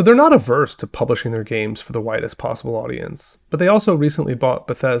 So they're not averse to publishing their games for the widest possible audience, but they also recently bought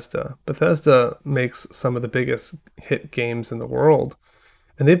Bethesda. Bethesda makes some of the biggest hit games in the world,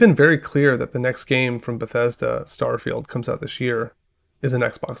 and they've been very clear that the next game from Bethesda, Starfield, comes out this year, is an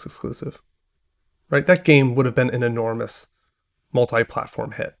Xbox exclusive. Right? That game would have been an enormous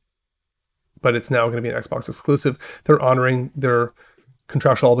multi-platform hit, but it's now going to be an Xbox exclusive. They're honoring their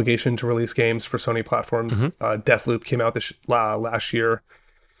contractual obligation to release games for Sony platforms. Deathloop came out last year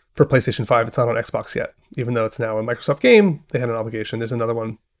for PlayStation 5. It's not on Xbox yet, even though it's now a Microsoft game. They had an obligation. There's another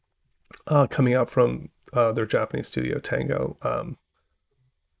one coming out from their Japanese studio, Tango,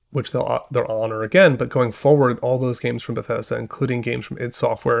 which they'll honor again. But going forward, all those games from Bethesda, including games from id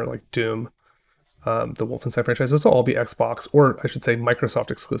Software like Doom, the Wolfenstein franchise, those will all be Xbox, or I should say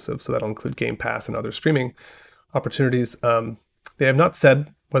Microsoft exclusive. So that'll include Game Pass and other streaming opportunities. They have not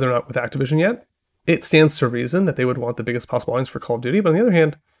said whether or not with Activision yet. It stands to reason that they would want the biggest possible audience for Call of Duty. But on the other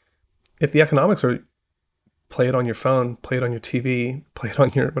hand, if the economics are play it on your phone, play it on your TV, play it on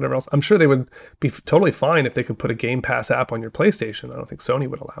your whatever else, I'm sure they would be totally fine if they could put a Game Pass app on your PlayStation. I don't think Sony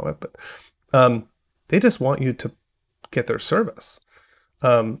would allow it, but they just want you to get their service.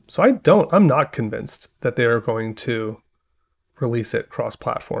 So I'm not convinced that they're going to release it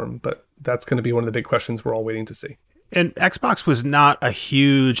cross-platform, but that's going to be one of the big questions we're all waiting to see. And Xbox was not a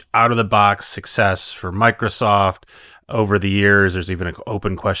huge out-of-the-box success for Microsoft over the years. There's even an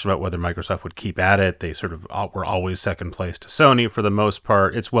open question about whether Microsoft would keep at it. They sort of were always second place to Sony for the most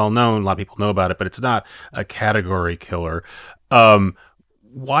part. It's well known. A lot of people know about it, but it's not a category killer.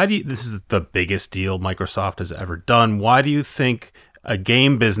 This is the biggest deal Microsoft has ever done. Why do you think a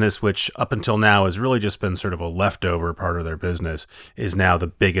game business, which up until now has really just been sort of a leftover part of their business, is now the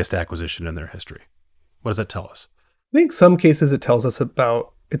biggest acquisition in their history? What does that tell us? I think some cases it tells us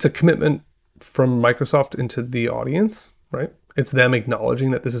about, it's a commitment from Microsoft into the audience, right? It's them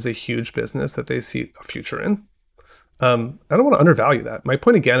acknowledging that this is a huge business that they see a future in. I don't want to undervalue that. My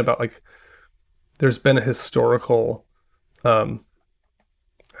point again about there's been a historical, not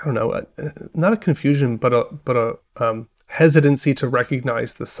a confusion, but a hesitancy to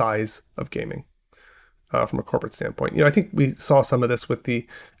recognize the size of gaming from a corporate standpoint. I think we saw some of this with the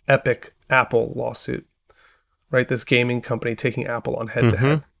Epic Apple lawsuit, right? This gaming company taking Apple on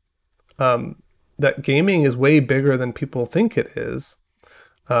head-to-head. That gaming is way bigger than people think it is.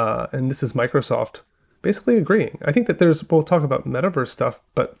 And this is Microsoft basically agreeing. I think that we'll talk about metaverse stuff,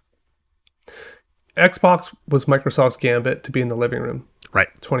 but Xbox was Microsoft's gambit to be in the living room, right,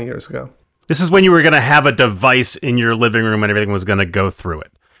 20 years ago. This is when you were going to have a device in your living room and everything was going to go through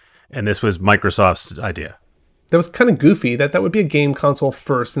it. And this was Microsoft's idea. That was kind of goofy, that would be a game console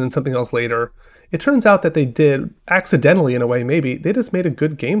first and then something else later. It turns out that they did, accidentally in a way maybe, they just made a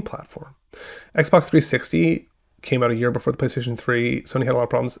good game platform. Xbox 360 came out a year before the PlayStation 3. Sony had a lot of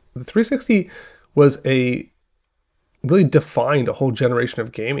problems. The 360 really defined a whole generation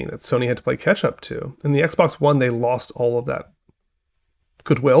of gaming that Sony had to play catch up to. And the Xbox One, they lost all of that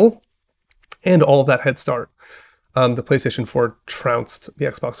goodwill and all of that head start. The PlayStation 4 trounced the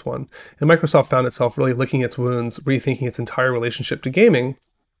Xbox One. And Microsoft found itself really licking its wounds, rethinking its entire relationship to gaming.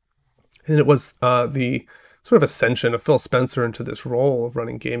 And it was the sort of ascension of Phil Spencer into this role of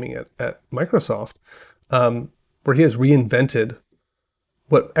running gaming at Microsoft, where he has reinvented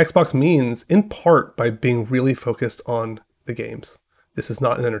what Xbox means, in part by being really focused on the games. This is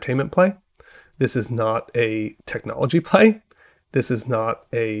not an entertainment play. This is not a technology play. This is not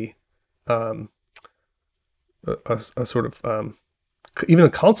a sort of even a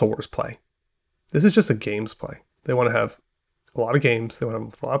console wars play. This is just a games play. They want to have a lot of games. They want to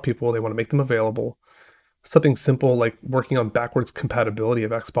have a lot of people. They want to make them available. Something simple like working on backwards compatibility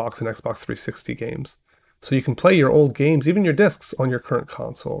of Xbox and Xbox 360 games. So you can play your old games, even your discs, on your current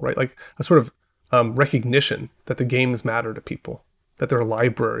console, right? Like a sort of recognition that the games matter to people, that their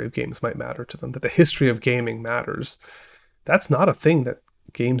library of games might matter to them, that the history of gaming matters. That's not a thing that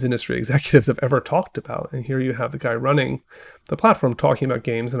games industry executives have ever talked about. And here you have the guy running the platform talking about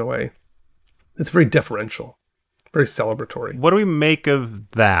games in a way that's very deferential, very celebratory. What do we make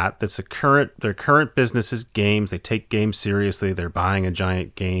of that? That's their current business is games. They take games seriously. They're buying a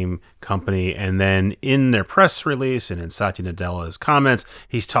giant game company. And then in their press release and in Satya Nadella's comments,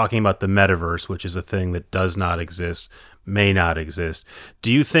 he's talking about the metaverse, which is a thing that does not exist, may not exist. Do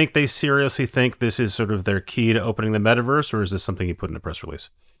you think they seriously think this is sort of their key to opening the metaverse, or is this something you put in a press release?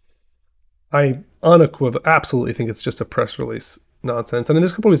 I absolutely think it's just a press release nonsense. I mean,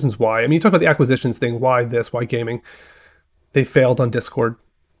 there's a couple of reasons why. I mean, you talk about the acquisitions thing. Why this? Why gaming? They failed on Discord.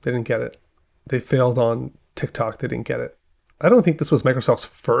 They didn't get it. They failed on TikTok. They didn't get it. I don't think this was Microsoft's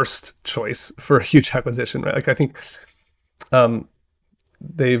first choice for a huge acquisition, right? Like, I think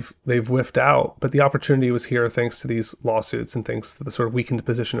they've whiffed out, but the opportunity was here thanks to these lawsuits and thanks to the sort of weakened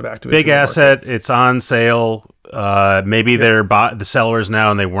position of Activision. Big asset. It's on sale. Maybe they're the sellers now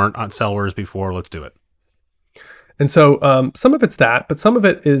and they weren't on sellers before. Let's do it. And so some of it's that, but some of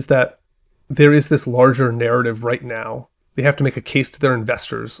it is that there is this larger narrative right now. They have to make a case to their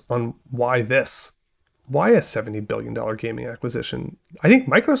investors on why a $70 billion gaming acquisition. I think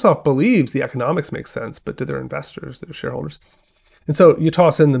Microsoft believes the economics make sense, but to their investors, their shareholders. And so you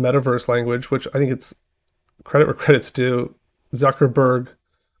toss in the metaverse language, which I think it's credit where credit's due. Zuckerberg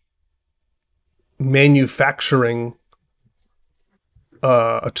manufacturing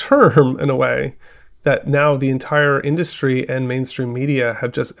a term in a way that now the entire industry and mainstream media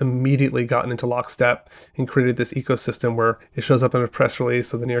have just immediately gotten into lockstep and created this ecosystem where it shows up in a press release.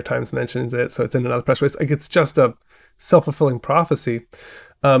 So the New York Times mentions it. So it's in another press release. Like, it's just a self-fulfilling prophecy.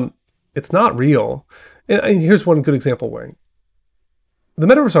 It's not real. And here's one good example, Wayne. The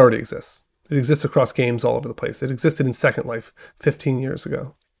metaverse already exists. It exists across games all over the place. It existed in Second Life 15 years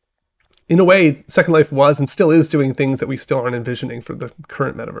ago. In a way, Second Life was and still is doing things that we still aren't envisioning for the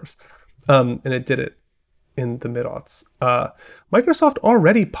current metaverse. And it did it in the mid-aughts. Microsoft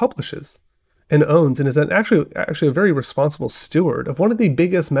already publishes and owns and is actually a very responsible steward of one of the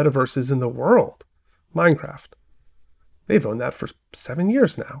biggest metaverses in the world, Minecraft. They've owned that for 7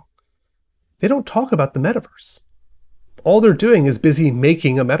 years now. They don't talk about the metaverse. All they're doing is busy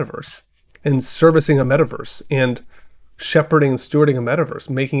making a metaverse and servicing a metaverse and shepherding and stewarding a metaverse,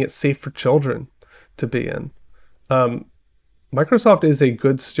 making it safe for children to be in. Microsoft is a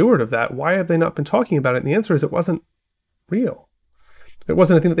good steward of that. Why have they not been talking about it? And the answer is it wasn't real. It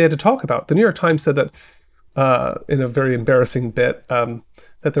wasn't a thing that they had to talk about. The New York Times said that in a very embarrassing bit,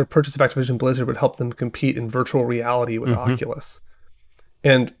 that their purchase of Activision Blizzard would help them compete in virtual reality with Oculus.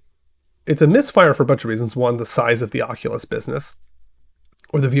 And it's a misfire for a bunch of reasons. One, the size of the Oculus business,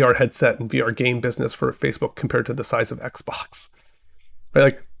 or the VR headset and VR game business for Facebook compared to the size of Xbox. Right?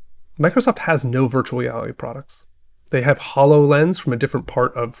 Like, Microsoft has no virtual reality products. They have HoloLens from a different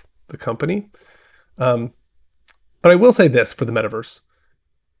part of the company. But I will say this for the metaverse.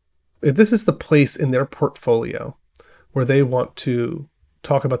 If this is the place in their portfolio where they want to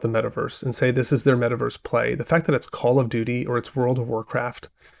talk about the metaverse and say this is their metaverse play, the fact that it's Call of Duty or it's World of Warcraft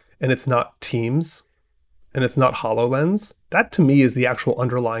and it's not Teams and it's not HoloLens, that to me is the actual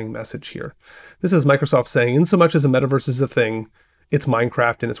underlying message here. This is Microsoft saying, in so much as a metaverse is a thing, it's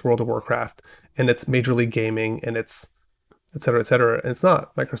Minecraft and it's World of Warcraft and it's Major League Gaming and it's et cetera, et cetera. And it's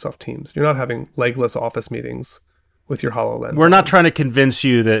not Microsoft Teams. You're not having legless office meetings with your HoloLens. We're not trying to convince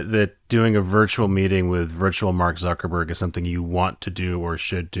you that doing a virtual meeting with virtual Mark Zuckerberg is something you want to do or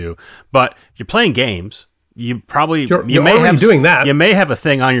should do. But if you're playing games, you may have doing that. You may have a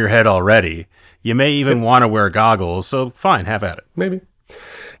thing on your head already. You may even want to wear goggles. So fine, have at it. Maybe.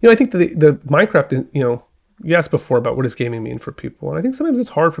 I think the Minecraft, you asked before about what does gaming mean for people. And I think sometimes it's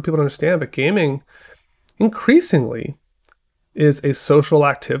hard for people to understand, but gaming increasingly is a social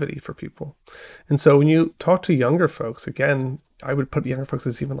activity for people. And so when you talk to younger folks, again, I would put younger folks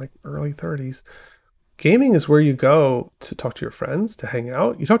as even like early 30s, gaming is where you go to talk to your friends, to hang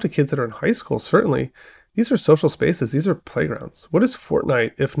out. You talk to kids that are in high school, certainly. These are social spaces. These are playgrounds. What is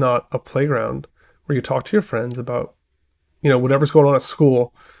Fortnite if not a playground where you talk to your friends about, whatever's going on at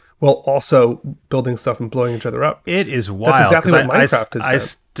school, while also building stuff and blowing each other up? It is wild. That's exactly what Minecraft is. I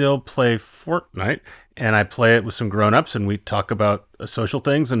still play Fortnite, and I play it with some grown-ups, and we talk about social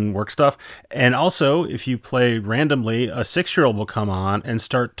things and work stuff. And also, if you play randomly, a 6-year-old will come on and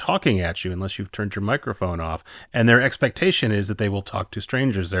start talking at you unless you've turned your microphone off. And their expectation is that they will talk to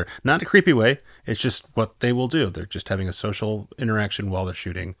strangers there. Not in a creepy way. It's just what they will do. They're just having a social interaction while they're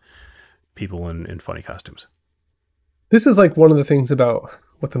shooting people in funny costumes. This is like one of the things about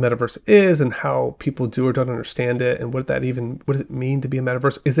what the metaverse is and how people do or don't understand it, and what does it mean to be a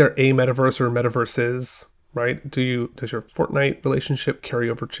metaverse? Is there a metaverse or metaverses, right? Does your Fortnite relationship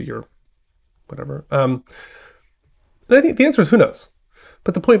carry over to your whatever? And I think the answer is who knows.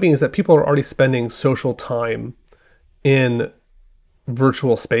 But the point being is that people are already spending social time in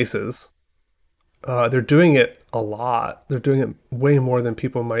virtual spaces. They're doing it a lot. They're doing it way more than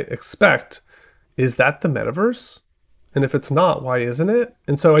people might expect. Is that the metaverse? And if it's not, why isn't it?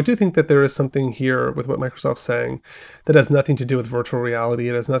 And so I do think that there is something here with what Microsoft's saying that has nothing to do with virtual reality.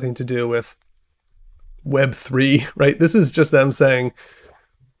 It has nothing to do with Web3, right? This is just them saying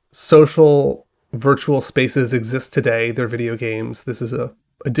social virtual spaces exist today. They're video games. This is a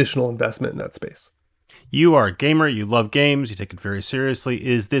additional investment in that space. You are a gamer. You love games. You take it very seriously.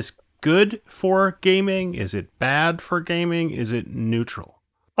 Is this good for gaming? Is it bad for gaming? Is it neutral?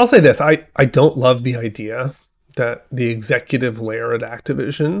 I'll say this. I don't love the idea that the executive layer at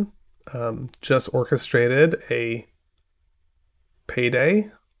Activision just orchestrated a payday.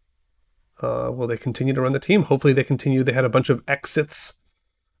 Will they continue to run the team? Hopefully they continue. They had a bunch of exits,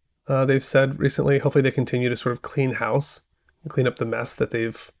 they've said recently. Hopefully they continue to sort of clean house and clean up the mess that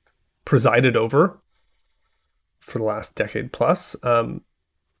they've presided over for the last decade plus.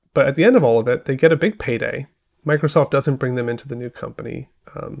 But at the end of all of it, they get a big payday. Microsoft doesn't bring them into the new company,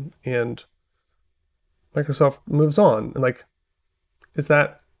 and Microsoft moves on. And like, is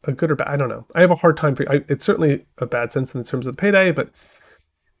that a good or bad? I don't know. I have a hard time. It's certainly a bad sense in terms of the payday, but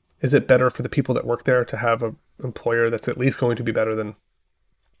is it better for the people that work there to have an employer that's at least going to be better than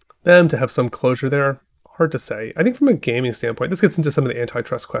them, to have some closure there? Hard to say. I think from a gaming standpoint, this gets into some of the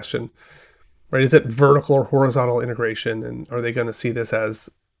antitrust question, right? Is it vertical or horizontal integration? And are they going to see this as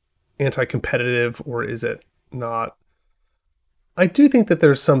anti-competitive, or is it not? I do think that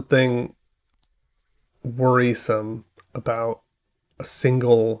there's something worrisome about a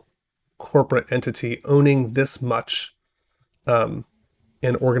single corporate entity owning this much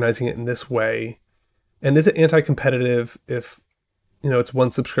and organizing it in this way. And is it anti-competitive if, it's one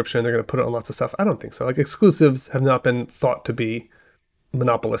subscription, they're going to put it on lots of stuff? I don't think so. Like, exclusives have not been thought to be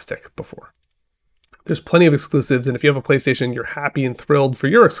monopolistic before. There's plenty of exclusives, and if you have a PlayStation, you're happy and thrilled for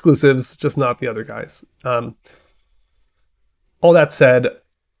your exclusives, just not the other guys. All that said,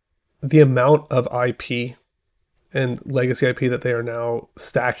 the amount of IP and legacy IP that they are now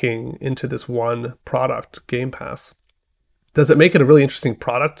stacking into this one product, Game Pass, does it make it a really interesting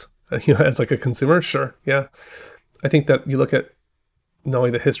product? As like a consumer? Sure, yeah. I think that you look at not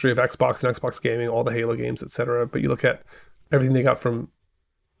only the history of Xbox and Xbox gaming, all the Halo games, etc., but you look at everything they got from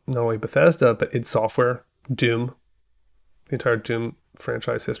not only Bethesda, but id Software, Doom, the entire Doom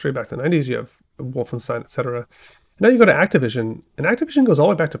franchise history back in the 90s. You have Wolfenstein, etc. Now you go to Activision, and Activision goes all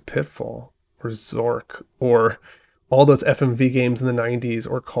the way back to Pitfall or Zork or all those FMV games in the 90s,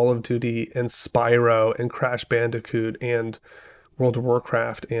 or Call of Duty and Spyro and Crash Bandicoot and World of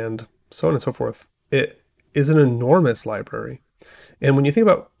Warcraft and so on and so forth. It is an enormous library. And when you think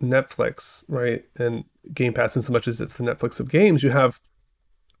about Netflix, right, and Game Pass, in so much as it's the Netflix of games, you have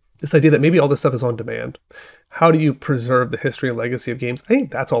this idea that maybe all this stuff is on demand. How do you preserve the history and legacy of games? I think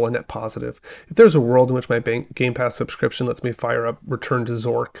that's all a net positive. If there's a world in which my Game Pass subscription lets me fire up Return to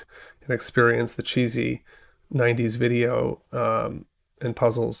Zork and experience the cheesy 90s video and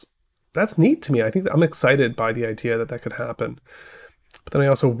puzzles, that's neat to me. I think I'm excited by the idea that that could happen. But then I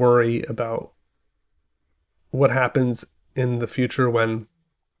also worry about what happens in the future when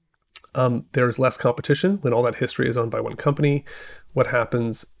there's less competition, when all that history is owned by one company. What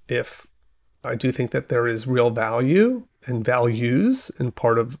happens if I do think that there is real value and values on the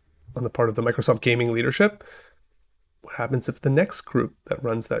part of the Microsoft gaming leadership? What happens if the next group that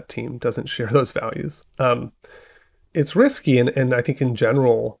runs that team doesn't share those values? It's risky, and I think in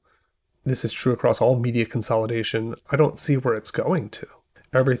general, this is true across all media consolidation. I don't see where it's going to.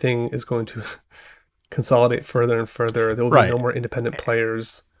 Everything is going to consolidate further and further. There will be no more independent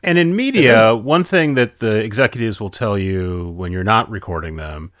players. And in media, one thing that the executives will tell you when you're not recording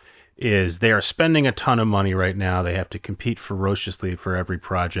them is they are spending a ton of money right now. They have to compete ferociously for every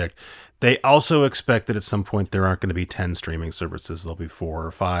project. They also expect that at some point there aren't going to be 10 streaming services. There'll be 4 or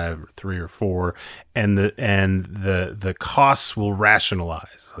 5 or 3 or 4, and the costs will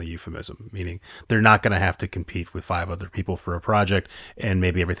rationalize, a euphemism, meaning they're not going to have to compete with 5 other people for a project, and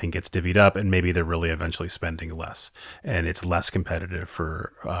maybe everything gets divvied up, and maybe they're really eventually spending less, and it's less competitive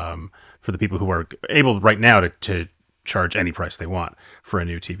for the people who are able right now to charge any price they want for a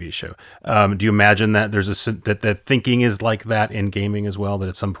new TV show. Do you imagine that there's that thinking is like that in gaming as well, that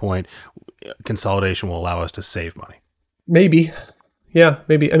at some point consolidation will allow us to save money? Maybe. Yeah,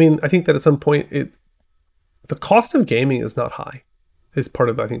 maybe. I mean, I think that at some point the cost of gaming is not high, is part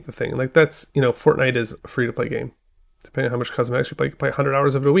of, I think, the thing. Like, that's, Fortnite is a free to play game. Depending on how much cosmetics you play 100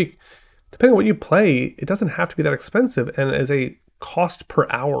 hours of it a week. Depending on what you play, it doesn't have to be that expensive. And as a cost per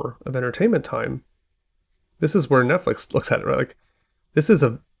hour of entertainment time, this is where Netflix looks at it, right? Like,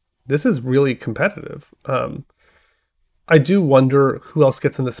 this is really competitive. I do wonder who else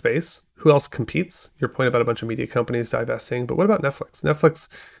gets in the space, who else competes. Your point about a bunch of media companies divesting, but what about Netflix? Netflix,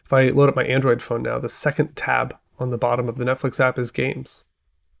 if I load up my Android phone now, the second tab on the bottom of the Netflix app is games.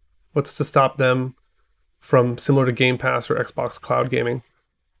 What's to stop them from, similar to Game Pass or Xbox Cloud Gaming,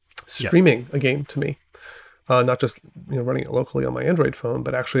 streaming a game to me? Not just running it locally on my Android phone,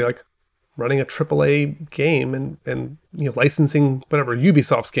 but actually like running a AAA game and licensing whatever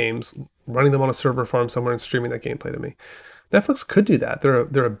Ubisoft's games, running them on a server farm somewhere and streaming that gameplay to me. Netflix could do that.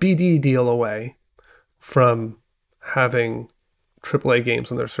 They're a BD deal away from having AAA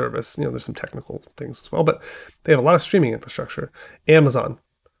games on their service. There's some technical things as well, but they have a lot of streaming infrastructure. Amazon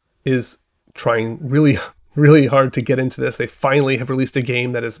is trying really, really hard to get into this. They finally have released a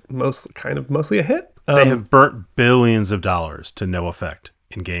game that is mostly a hit. They have burnt billions of dollars to no effect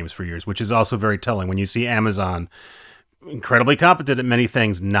in games for years, which is also very telling when you see Amazon, incredibly competent at many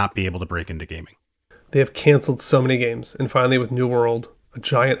things, not be able to break into gaming. They have canceled so many games. And finally, with New World, a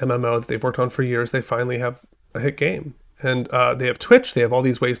giant MMO that they've worked on for years, they finally have a hit game. And they have Twitch. They have all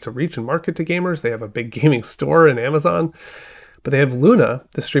these ways to reach and market to gamers. They have a big gaming store in Amazon. But they have Luna,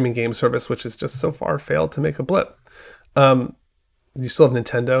 the streaming game service, which has just so far failed to make a blip. You still have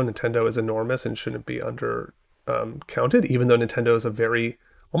Nintendo. Nintendo is enormous and shouldn't be counted, even though Nintendo is a very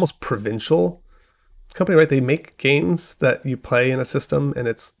almost provincial company, right? They make games that you play in a system, and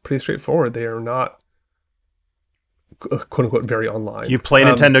it's pretty straightforward. They are not, quote unquote, very online. You play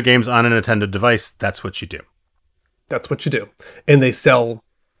Nintendo games on a Nintendo device. That's what you do. That's what you do. And they sell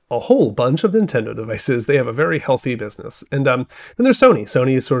a whole bunch of Nintendo devices. They have a very healthy business. And then there's Sony.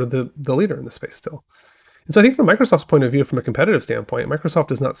 Sony is sort of the leader in the space still. And so I think from Microsoft's point of view, from a competitive standpoint, Microsoft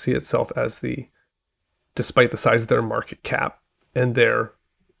does not see itself as despite the size of their market cap and their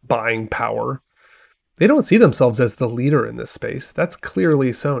buying power, they don't see themselves as the leader in this space. That's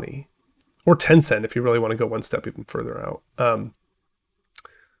clearly Sony. Or Tencent, if you really want to go one step even further out.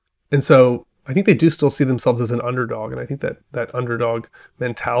 And so I think they do still see themselves as an underdog, and I think that underdog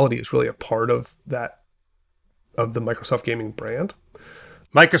mentality is really a part of the Microsoft gaming brand.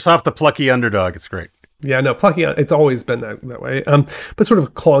 Microsoft, the plucky underdog. It's great. Yeah, no, plucky. It's always been that way. But sort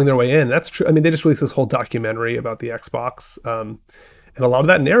of clawing their way in. That's true. I mean, they just released this whole documentary about the Xbox, and a lot of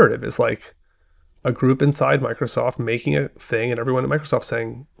that narrative is like a group inside Microsoft making a thing, and everyone at Microsoft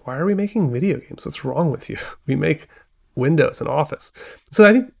saying, "Why are we making video games? What's wrong with you? We make Windows and Office." So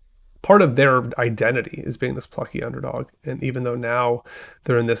I think part of their identity is being this plucky underdog. And even though now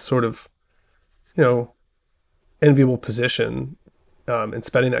they're in this sort of, enviable position and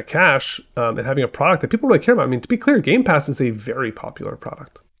spending that cash and having a product that people really care about. I mean, to be clear, Game Pass is a very popular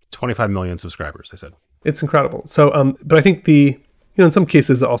product. 25 million subscribers, they said. It's incredible. So, but I think in some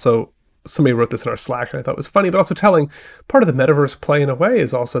cases also, somebody wrote this in our Slack and I thought it was funny, but also telling, part of the metaverse play in a way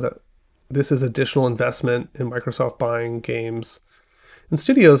is also that this is additional investment in Microsoft buying games and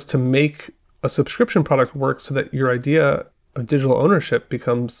studios to make a subscription product work so that your idea of digital ownership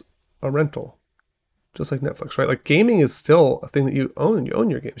becomes a rental, just like Netflix, right? Like gaming is still a thing that you own. You own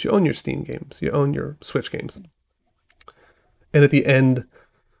your games. You own your Steam games. You own your Switch games. And at the end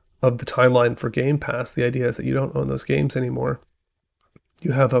of the timeline for Game Pass, the idea is that you don't own those games anymore.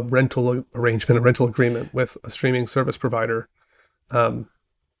 You have a rental arrangement, a rental agreement with a streaming service provider. And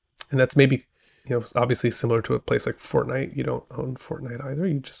that's maybe, obviously similar to a place like Fortnite. You don't own Fortnite either.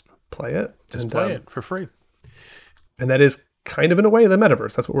 You just play it. Play it for free. And that is kind of, in a way, the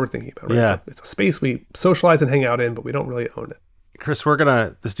metaverse. That's what we're thinking about, right? Yeah. It's a space we socialize and hang out in, but we don't really own it. Chris,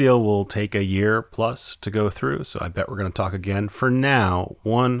 this deal will take a year plus to go through, so I bet we're going to talk again. For now,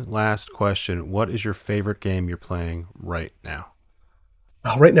 one last question. What is your favorite game you're playing right now?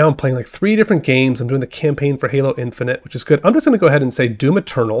 Right now I'm playing like 3 different games. I'm doing the campaign for Halo Infinite, which is good. I'm just going to go ahead and say Doom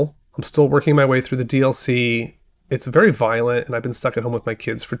Eternal. I'm still working my way through the DLC. It's very violent, and I've been stuck at home with my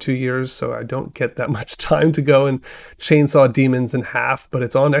kids for 2 years, so I don't get that much time to go and chainsaw demons in half, but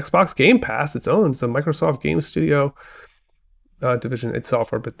it's on Xbox Game Pass. It's a Microsoft Game Studio division. It's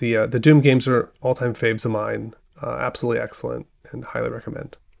software, but the Doom games are all-time faves of mine. Absolutely excellent, and highly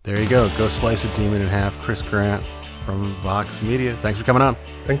recommend. There you go. Go slice a demon in half. Chris Grant from Vox Media. Thanks for coming on.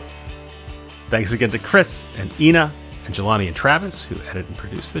 Thanks. Thanks again to Chris and Ina and Jelani and Travis, who edit and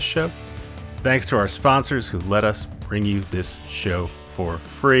produce this show. Thanks to our sponsors who let us bring you this show for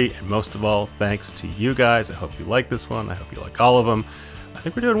free. And most of all, thanks to you guys. I hope you like this one. I hope you like all of them. I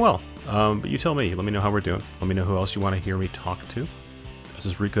think we're doing well. But you tell me. Let me know how we're doing. Let me know who else you want to hear me talk to. This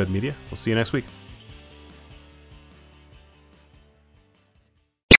is Recode Media. We'll see you next week.